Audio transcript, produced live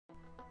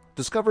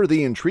Discover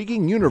the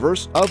intriguing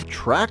universe of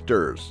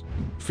tractors.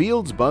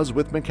 Fields buzz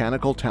with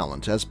mechanical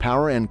talent as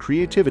power and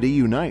creativity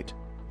unite.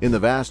 In the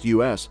vast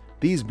U.S.,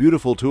 these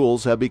beautiful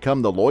tools have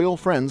become the loyal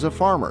friends of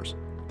farmers.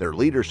 Their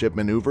leadership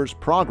maneuvers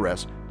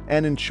progress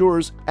and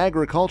ensures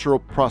agricultural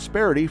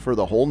prosperity for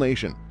the whole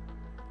nation.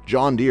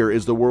 John Deere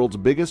is the world's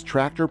biggest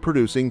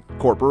tractor-producing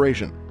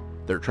corporation.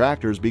 Their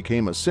tractors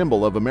became a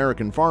symbol of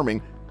American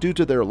farming due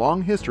to their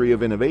long history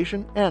of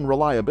innovation and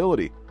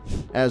reliability.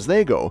 As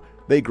they go,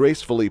 they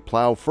gracefully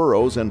plow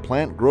furrows and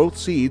plant growth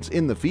seeds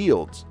in the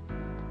fields.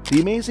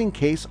 The amazing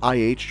Case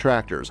IH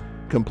tractors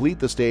complete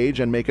the stage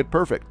and make it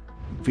perfect.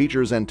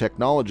 Features and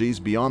technologies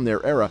beyond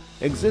their era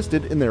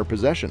existed in their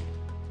possession.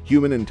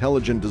 Human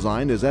intelligent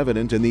design is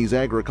evident in these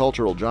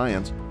agricultural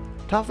giants.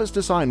 Toughest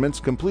assignments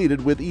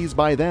completed with ease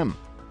by them.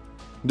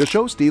 The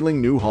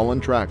show-stealing New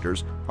Holland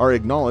tractors are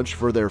acknowledged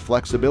for their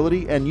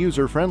flexibility and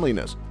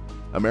user-friendliness.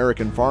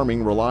 American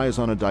farming relies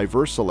on a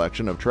diverse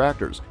selection of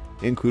tractors,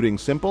 including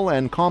simple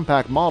and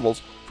compact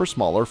models for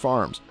smaller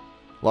farms.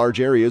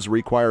 Large areas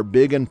require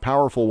big and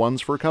powerful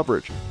ones for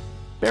coverage.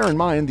 Bear in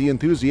mind the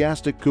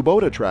enthusiastic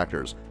Kubota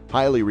tractors,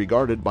 highly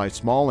regarded by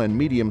small and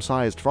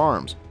medium-sized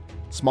farms.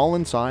 Small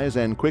in size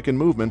and quick in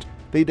movement,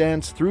 they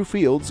dance through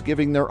fields,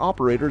 giving their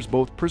operators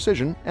both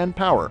precision and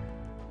power.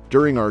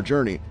 During our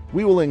journey,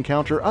 we will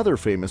encounter other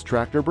famous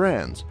tractor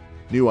brands.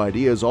 New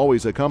ideas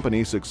always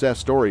accompany success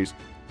stories.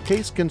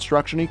 Case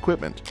Construction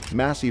Equipment,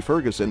 Massey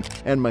Ferguson,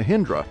 and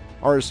Mahindra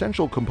are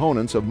essential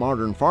components of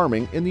modern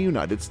farming in the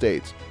United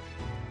States.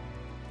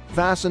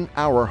 Fasten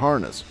our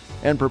harness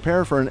and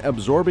prepare for an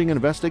absorbing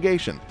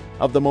investigation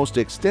of the most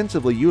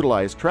extensively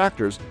utilized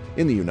tractors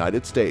in the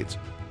United States.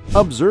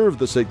 Observe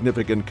the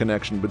significant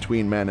connection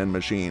between man and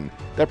machine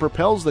that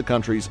propels the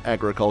country's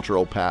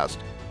agricultural past,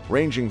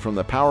 ranging from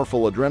the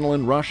powerful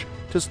adrenaline rush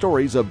to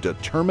stories of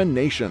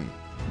determination.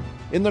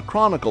 In the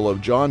chronicle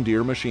of John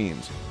Deere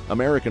machines,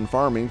 American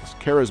farming's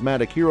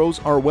charismatic heroes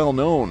are well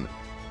known.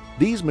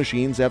 These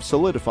machines have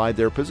solidified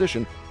their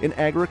position in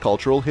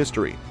agricultural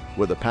history,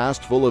 with a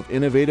past full of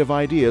innovative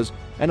ideas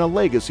and a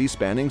legacy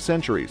spanning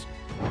centuries.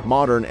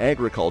 Modern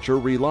agriculture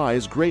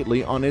relies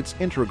greatly on its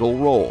integral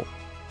role.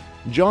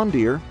 John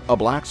Deere, a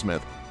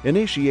blacksmith,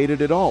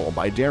 initiated it all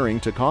by daring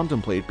to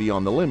contemplate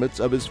beyond the limits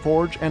of his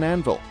forge and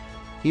anvil.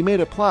 He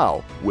made a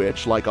plow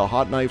which, like a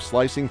hot knife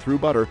slicing through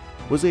butter,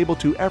 was able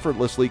to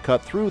effortlessly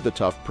cut through the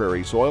tough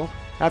prairie soil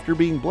after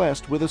being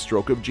blessed with a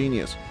stroke of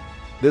genius.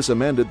 This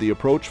amended the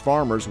approach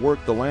farmers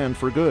worked the land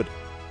for good.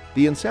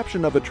 The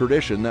inception of a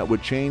tradition that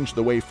would change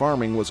the way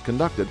farming was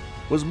conducted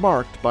was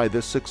marked by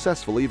this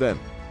successful event.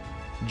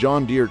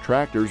 John Deere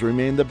tractors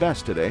remain the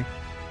best today.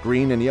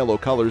 Green and yellow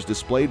colors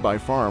displayed by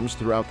farms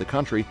throughout the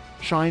country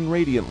shine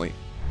radiantly.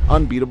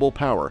 Unbeatable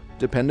power,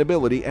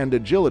 dependability, and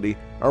agility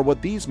are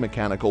what these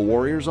mechanical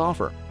warriors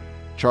offer.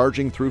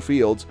 Charging through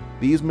fields,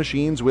 these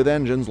machines with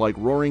engines like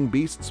roaring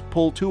beasts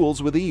pull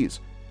tools with ease.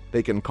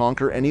 They can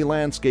conquer any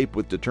landscape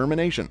with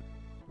determination.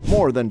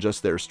 More than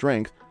just their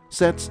strength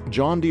sets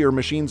John Deere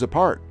machines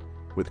apart.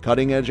 With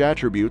cutting-edge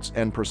attributes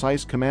and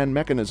precise command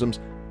mechanisms,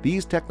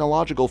 these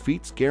technological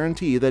feats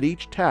guarantee that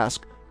each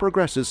task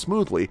progresses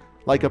smoothly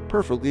like a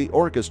perfectly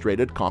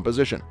orchestrated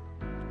composition.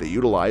 They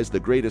utilize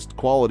the greatest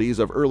qualities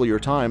of earlier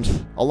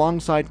times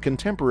alongside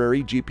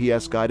contemporary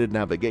GPS-guided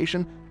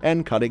navigation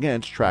and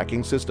cutting-edge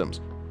tracking systems.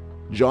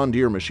 John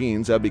Deere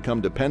machines have become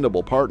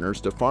dependable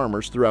partners to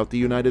farmers throughout the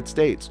United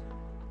States.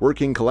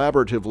 Working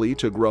collaboratively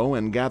to grow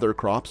and gather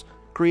crops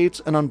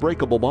creates an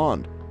unbreakable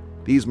bond.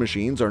 These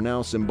machines are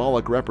now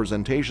symbolic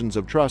representations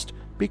of trust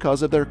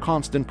because of their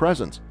constant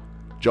presence.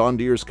 John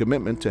Deere's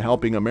commitment to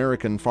helping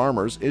American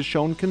farmers is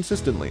shown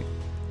consistently.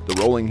 The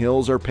rolling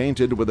hills are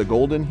painted with a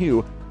golden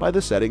hue by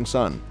the setting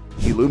sun,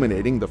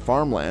 illuminating the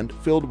farmland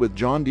filled with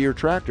John Deere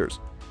tractors.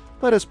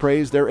 Let us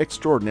praise their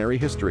extraordinary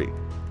history.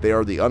 They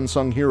are the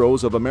unsung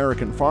heroes of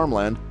American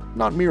farmland,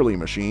 not merely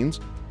machines.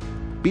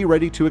 Be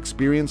ready to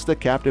experience the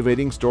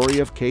captivating story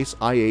of Case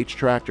IH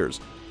tractors,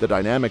 the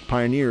dynamic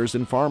pioneers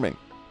in farming.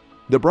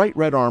 The bright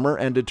red armor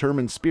and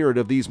determined spirit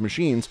of these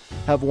machines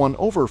have won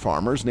over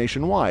farmers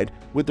nationwide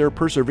with their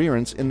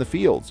perseverance in the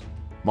fields.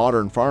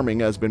 Modern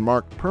farming has been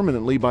marked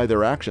permanently by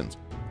their actions.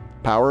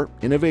 Power,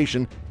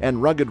 innovation,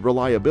 and rugged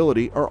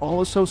reliability are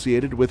all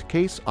associated with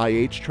Case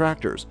IH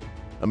tractors.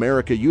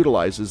 America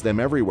utilizes them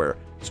everywhere,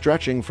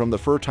 stretching from the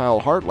fertile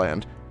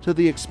heartland to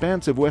the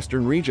expansive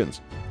western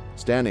regions.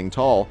 Standing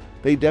tall,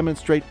 they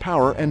demonstrate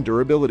power and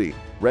durability,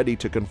 ready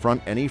to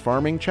confront any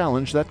farming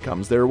challenge that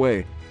comes their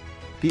way.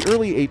 The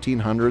early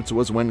 1800s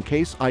was when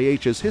Case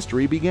IH's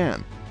history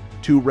began.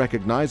 Two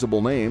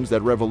recognizable names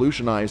that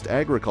revolutionized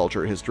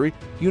agriculture history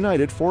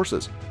united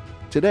forces.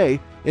 Today,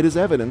 it is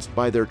evidenced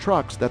by their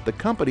trucks that the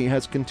company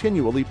has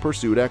continually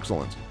pursued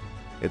excellence.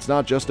 It's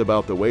not just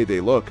about the way they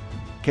look.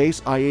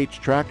 Case IH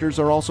tractors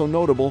are also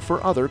notable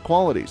for other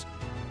qualities.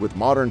 With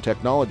modern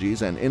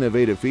technologies and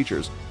innovative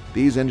features,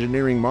 these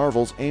engineering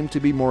marvels aim to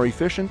be more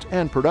efficient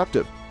and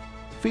productive.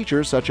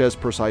 Features such as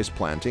precise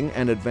planting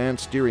and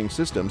advanced steering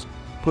systems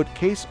put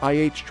Case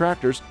IH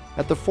tractors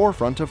at the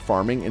forefront of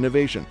farming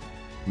innovation.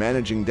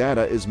 Managing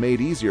data is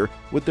made easier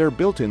with their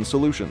built-in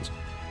solutions.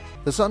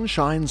 The sun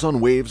shines on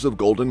waves of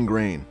golden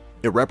grain.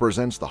 It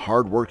represents the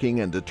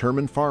hard-working and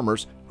determined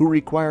farmers who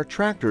require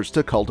tractors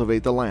to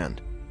cultivate the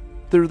land.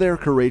 Through their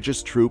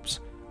courageous troops,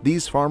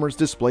 these farmers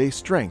display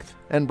strength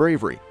and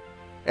bravery.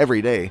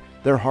 Every day,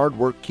 their hard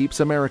work keeps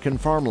American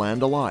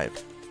farmland alive.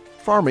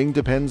 Farming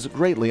depends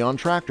greatly on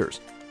tractors.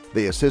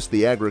 They assist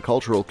the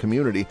agricultural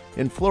community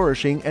in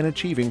flourishing and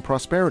achieving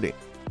prosperity.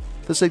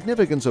 The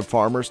significance of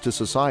farmers to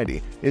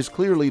society is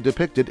clearly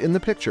depicted in the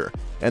picture,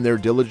 and their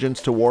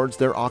diligence towards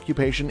their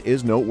occupation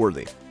is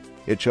noteworthy.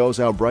 It shows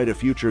how bright a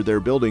future they're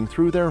building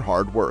through their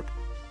hard work.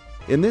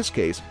 In this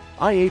case,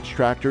 IH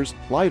tractors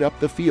light up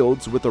the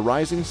fields with the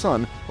rising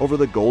sun over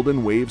the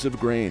golden waves of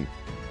grain.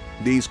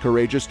 These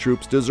courageous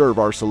troops deserve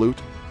our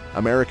salute.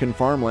 American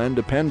farmland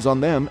depends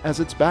on them as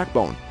its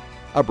backbone.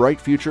 A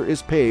bright future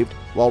is paved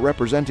while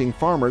representing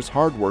farmers'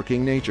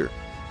 hard-working nature.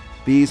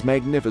 These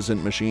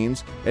magnificent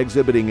machines,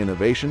 exhibiting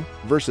innovation,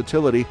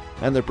 versatility,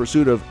 and the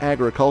pursuit of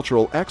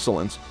agricultural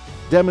excellence,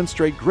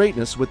 demonstrate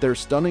greatness with their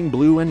stunning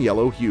blue and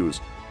yellow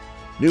hues.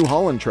 New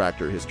Holland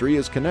tractor history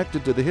is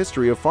connected to the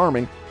history of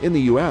farming in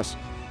the U.S.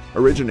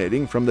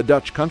 Originating from the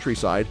Dutch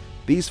countryside,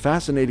 these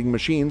fascinating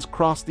machines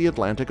crossed the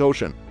Atlantic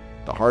Ocean.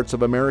 The hearts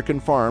of American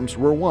farms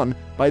were won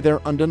by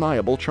their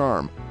undeniable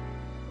charm.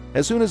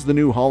 As soon as the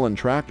New Holland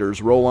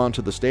tractors roll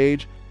onto the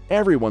stage,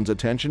 everyone's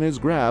attention is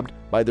grabbed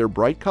by their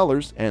bright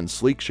colors and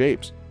sleek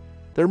shapes.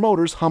 Their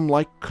motors hum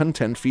like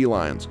content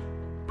felines,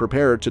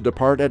 prepared to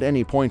depart at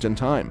any point in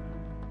time.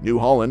 New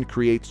Holland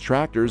creates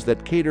tractors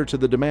that cater to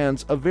the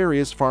demands of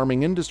various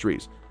farming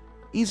industries.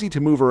 Easy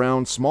to move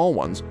around small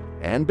ones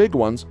and big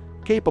ones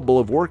capable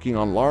of working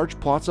on large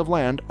plots of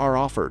land are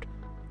offered.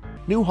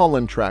 New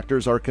Holland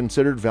tractors are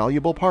considered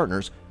valuable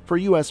partners for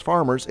U.S.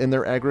 farmers in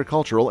their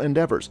agricultural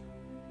endeavors.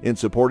 In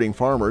supporting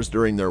farmers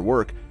during their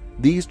work,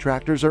 these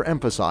tractors are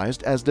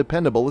emphasized as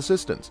dependable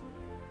assistants.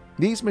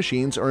 These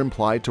machines are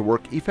implied to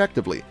work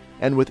effectively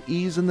and with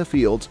ease in the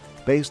fields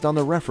based on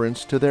the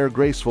reference to their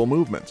graceful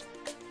movements.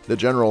 The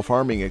general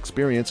farming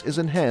experience is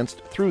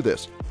enhanced through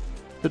this.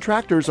 The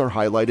tractors are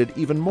highlighted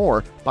even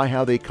more by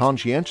how they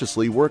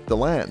conscientiously work the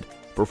land,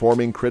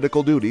 performing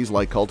critical duties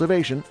like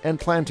cultivation and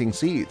planting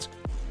seeds.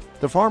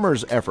 The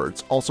farmers'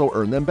 efforts also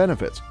earn them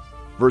benefits.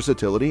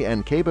 Versatility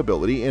and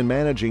capability in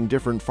managing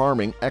different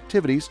farming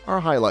activities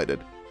are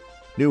highlighted.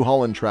 New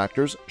Holland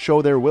tractors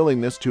show their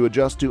willingness to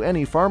adjust to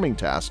any farming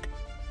task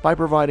by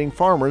providing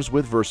farmers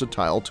with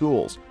versatile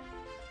tools.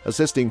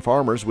 Assisting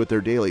farmers with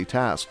their daily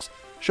tasks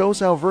shows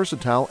how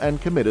versatile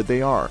and committed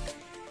they are.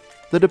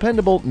 The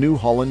dependable New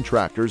Holland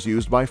tractors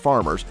used by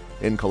farmers,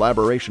 in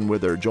collaboration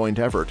with their joint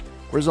effort,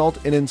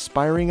 result in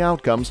inspiring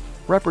outcomes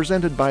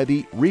represented by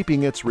the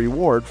 "reaping its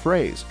reward"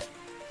 phrase.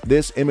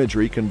 This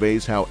imagery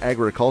conveys how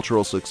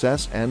agricultural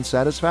success and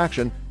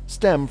satisfaction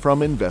stem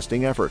from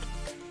investing effort.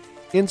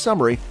 In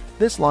summary,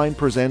 this line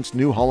presents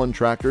New Holland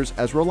tractors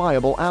as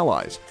reliable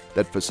allies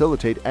that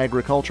facilitate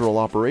agricultural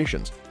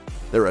operations.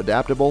 Their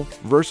adaptable,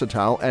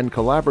 versatile, and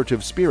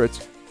collaborative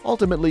spirits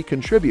ultimately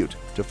contribute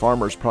to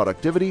farmers'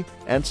 productivity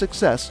and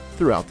success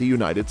throughout the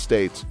United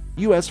States.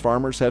 U.S.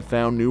 farmers have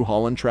found New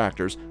Holland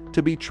tractors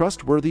to be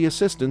trustworthy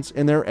assistants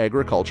in their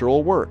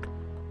agricultural work.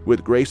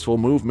 With graceful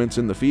movements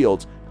in the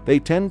fields, they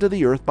tend to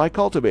the earth by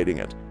cultivating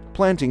it,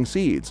 planting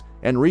seeds,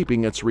 and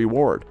reaping its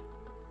reward.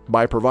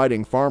 By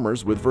providing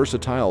farmers with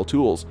versatile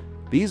tools,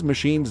 these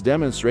machines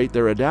demonstrate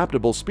their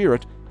adaptable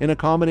spirit in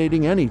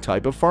accommodating any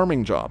type of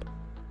farming job.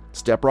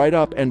 Step right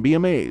up and be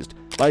amazed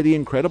by the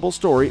incredible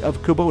story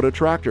of Kubota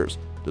tractors,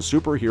 the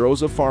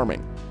superheroes of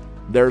farming.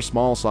 Their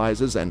small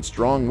sizes and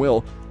strong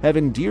will have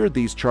endeared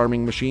these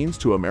charming machines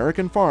to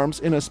American farms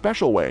in a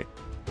special way.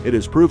 It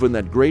is proven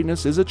that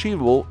greatness is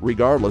achievable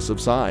regardless of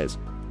size.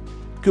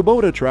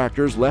 Kubota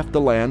tractors left the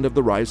land of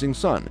the rising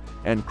sun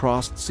and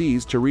crossed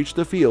seas to reach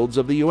the fields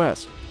of the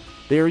U.S.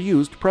 They are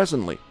used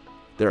presently.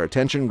 Their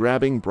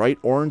attention-grabbing bright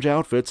orange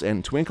outfits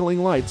and twinkling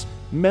lights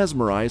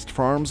mesmerized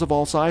farms of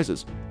all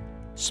sizes.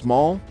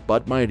 Small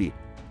but mighty,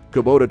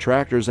 Kubota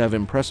tractors have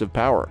impressive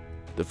power.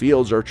 The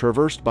fields are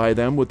traversed by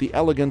them with the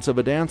elegance of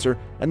a dancer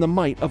and the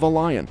might of a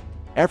lion,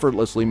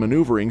 effortlessly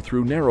maneuvering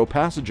through narrow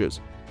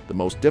passages. The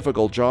most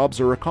difficult jobs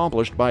are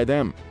accomplished by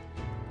them.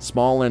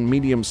 Small and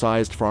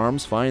medium-sized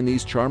farms find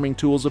these charming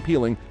tools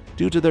appealing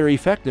due to their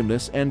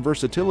effectiveness and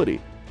versatility.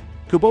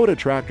 Kubota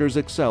tractors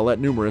excel at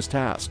numerous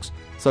tasks,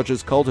 such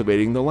as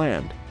cultivating the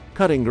land,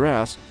 cutting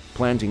grass,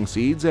 planting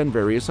seeds, and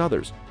various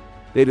others.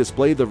 They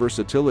display the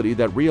versatility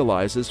that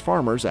realizes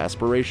farmers'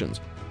 aspirations.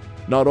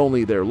 Not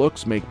only their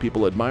looks make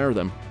people admire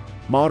them,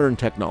 modern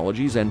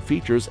technologies and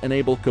features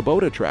enable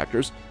Kubota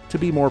tractors to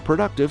be more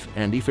productive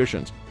and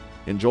efficient.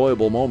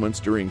 Enjoyable moments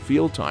during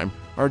field time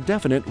are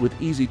definite with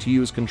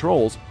easy-to-use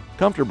controls,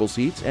 comfortable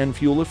seats, and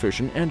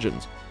fuel-efficient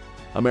engines.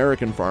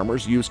 American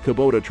farmers use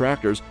Kubota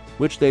tractors,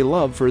 which they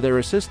love for their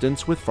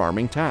assistance with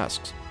farming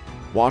tasks.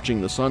 Watching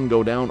the sun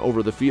go down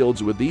over the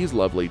fields with these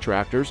lovely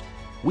tractors,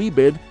 we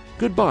bid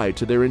goodbye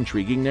to their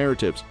intriguing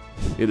narratives.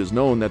 It is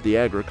known that the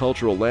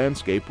agricultural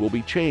landscape will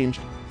be changed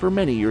for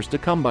many years to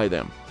come by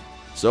them.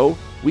 So,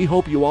 we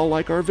hope you all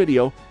like our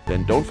video,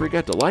 then don't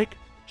forget to like,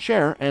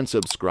 share, and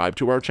subscribe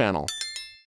to our channel.